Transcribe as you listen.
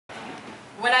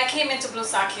when I came into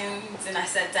BlueStockings and I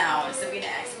sat down, Sabina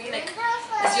asked me, like,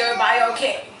 is your bio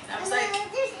okay? And I was like,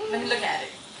 let me look at it.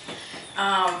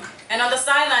 And on the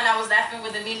sideline, I was laughing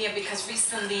with Amelia because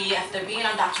recently, after being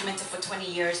undocumented for 20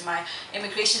 years, my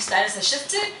immigration status has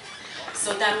shifted.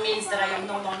 So that means that I am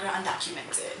no longer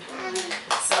undocumented.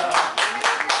 So,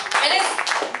 and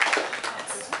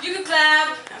you can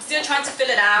clap. I'm still trying to fill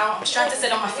it out. I'm trying to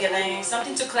sit on my feelings.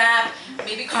 Something to clap,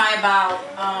 maybe cry about.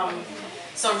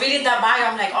 So reading that bio,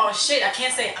 I'm like, oh shit, I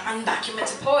can't say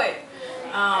undocumented poet.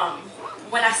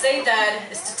 When I say that,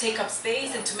 it's to take up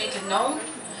space and to make it known.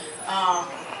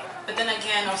 But then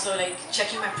again, also like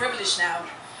checking my privilege now.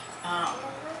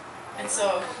 And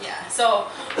so, yeah. So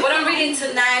what I'm reading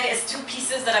tonight is 2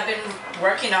 pieces that I've been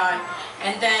working on,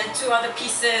 and then 2 other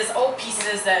pieces, old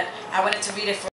pieces that I wanted to read it for.